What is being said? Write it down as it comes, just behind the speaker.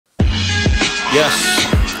Yes,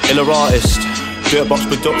 ILLARTIST, Dirtbox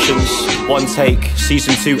Productions, One Take,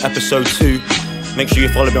 Season 2, Episode 2. Make sure you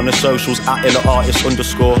follow me on the socials at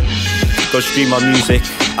ILLARTIST_. Go stream my music,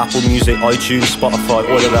 Apple Music, iTunes, Spotify,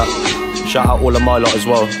 all of that. Shout out all of my lot as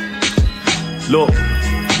well. Look,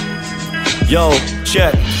 yo,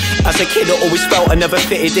 check. As a kid I always felt I never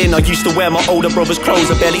fitted in. I used to wear my older brother's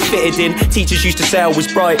clothes, I barely fitted in. Teachers used to say I was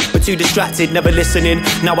bright, but too distracted, never listening.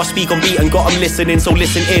 Now I speak on beat and got them listening, so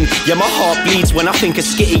listen in. Yeah, my heart bleeds when I think of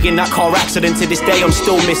Skitty in that car accident. To this day I'm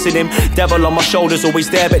still missing him. Devil on my shoulders,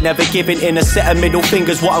 always there but never giving in. A set of middle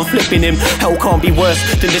fingers, what I'm flipping him. Hell can't be worse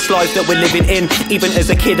than this life that we're living in. Even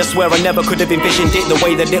as a kid I swear I never could have envisioned it, the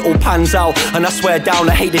way that it all pans out. And I swear down,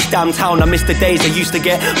 I hate this damn town. I miss the days I used to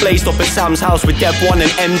get blazed up at Sam's house with Dev 1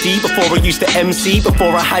 and MD. Before I used to MC,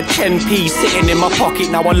 before I had 10p sitting in my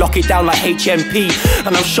pocket, now I lock it down like HMP.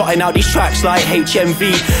 And I'm shotting out these tracks like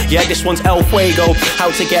HMV. Yeah, this one's El Fuego,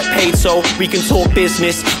 how to get paid so we can talk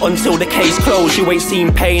business until the case closed. You ain't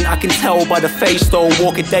seen pain, I can tell by the face though.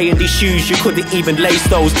 Walk a day in these shoes, you couldn't even lace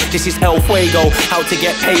those. This is El Fuego, how to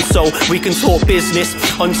get paid so we can talk business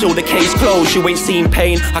until the case closed. You ain't seen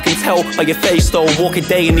pain, I can tell by your face though. Walk a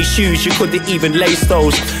day in these shoes, you couldn't even lace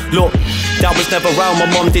those. Look, Dad was never around,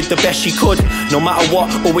 my mom did the best she could. No matter what,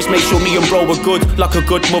 always made sure me and bro were good, like a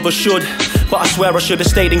good mother should. But I swear I should have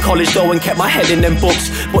stayed in college though and kept my head in them books.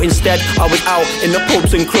 But instead I was out in the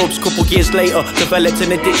pubs and clubs. Couple years later developed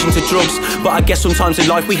an addiction to drugs. But I guess sometimes in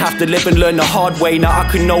life we have to live and learn the hard way. Now I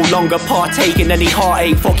can no longer partake in any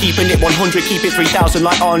heartache for keeping it 100, keep it 3000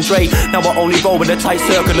 like Andre. Now I only roll with a tight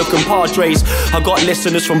circle of compadres. I got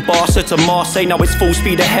listeners from Barca to Marseille. Now it's full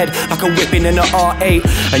speed ahead like a whipping in an R8.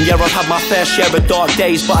 And yeah, I've had my fair share of dark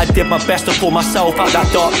days, but I did my best to pull myself out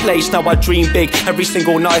that dark place. Now I dream big every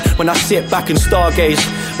single night when I sit back and stargaze.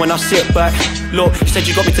 When I sit back, look, you said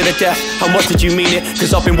you got me to the death, how much did you mean it?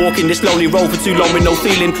 Cause I've been walking this lonely road for too long with no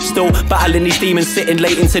feeling. Still battling these demons, sitting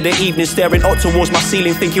late into the evening, staring up towards my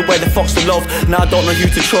ceiling, thinking where the fuck's the love? Now I don't know who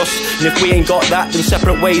to trust. And if we ain't got that, then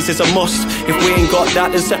separate ways is a must. If we ain't got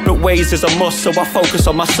that, then separate ways is a must. So I focus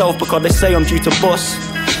on myself because they say I'm due to bust.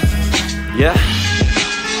 Yeah,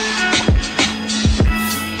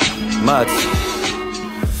 mad.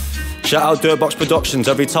 Shout out Dirtbox Productions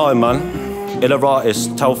every time, man.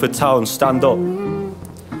 ILLARTIST, Telford Town, stand up.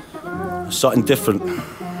 Something different.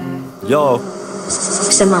 Yo.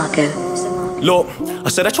 Sir Marco. Look, I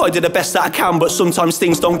said I try to do the best that I can, but sometimes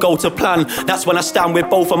things don't go to plan. That's when I stand with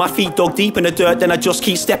both of my feet dug deep in the dirt. Then I just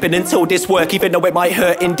keep stepping until this work. Even though it might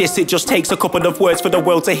hurt in this, it just takes a couple of words for the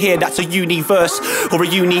world to hear. That's a unique verse, or a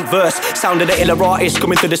unique verse. Sound of the ILLARTIST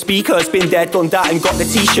coming through the speakers. Been there, done that and got the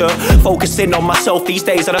t-shirt. Focusing on myself these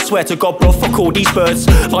days, and I swear to God bro, fuck all these birds.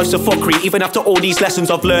 Life's a fuckery, even after all these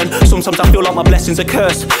lessons I've learned. Sometimes I feel like my blessings are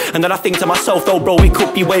cursed. And then I think to myself though bro, it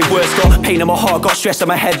could be way worse. Got pain in my heart, got stress in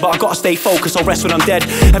my head, but I gotta stay focused, I'll rest when I'm dead.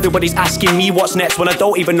 Everybody's asking me what's next when I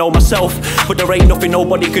don't even know myself. But there ain't nothing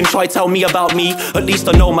nobody can try tell me about me. At least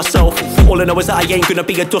I know myself. All I know is that I ain't gonna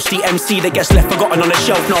be a dusty MC that gets left forgotten on the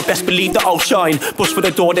shelf. Now I best believe that I'll shine. Push for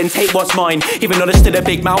the door then take what's mine. Even though there's still a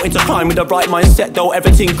big mountain to climb. With the right mindset though,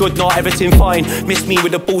 everything good, not everything fine. Miss me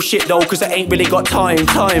with the bullshit though, cause I ain't really got time.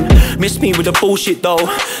 Miss me with the bullshit though,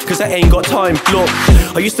 cause I ain't got time. Look,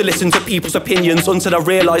 I used to listen to people's opinions until I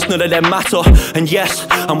realised none of them matter. And yes,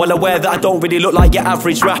 I'm well aware that I don't really look like your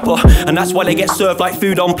average rapper. And that's why they get served like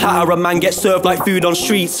food on platter. A man gets served like food on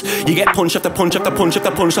streets. You get punch after punch after punch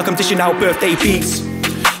after punch, like I'm dishing out birthday beats.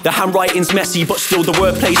 The handwriting's messy, but still the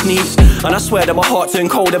wordplay's neat. And I swear that my heart turned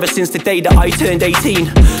cold ever since the day that I turned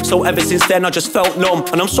 18. So ever since then I just felt numb.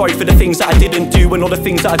 And I'm sorry for the things that I didn't do and all the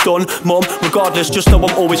things that I've done. Mum, regardless, just know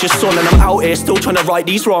I'm always your son. And I'm out here still trying to right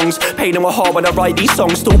these wrongs. Pain in my heart when I write these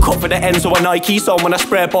songs. Still cut for the ends of a Nike song. When I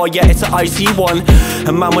spray a bar, yeah, it's an icy one.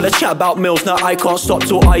 And man, when I chat about mills, now I can't stop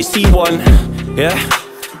till I see one. Yeah,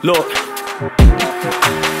 look,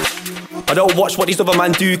 I don't watch what these other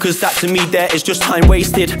men do, cause that to me there is just time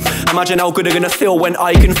wasted. Imagine how good I'm gonna feel when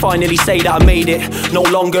I can finally say that I made it. No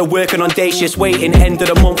longer working on day shifts, waiting end of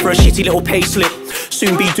the month for a shitty little pay slip.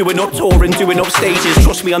 Soon be doing up touring, doing up stages.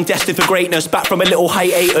 Trust me, I'm destined for greatness. Back from a little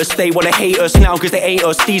hiatus. They wanna hate us now cause they ain't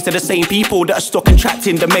us. These are the same people that are stuck and trapped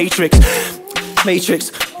in the Matrix.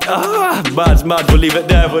 Mad, we'll leave it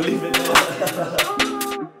there, we'll leave it there.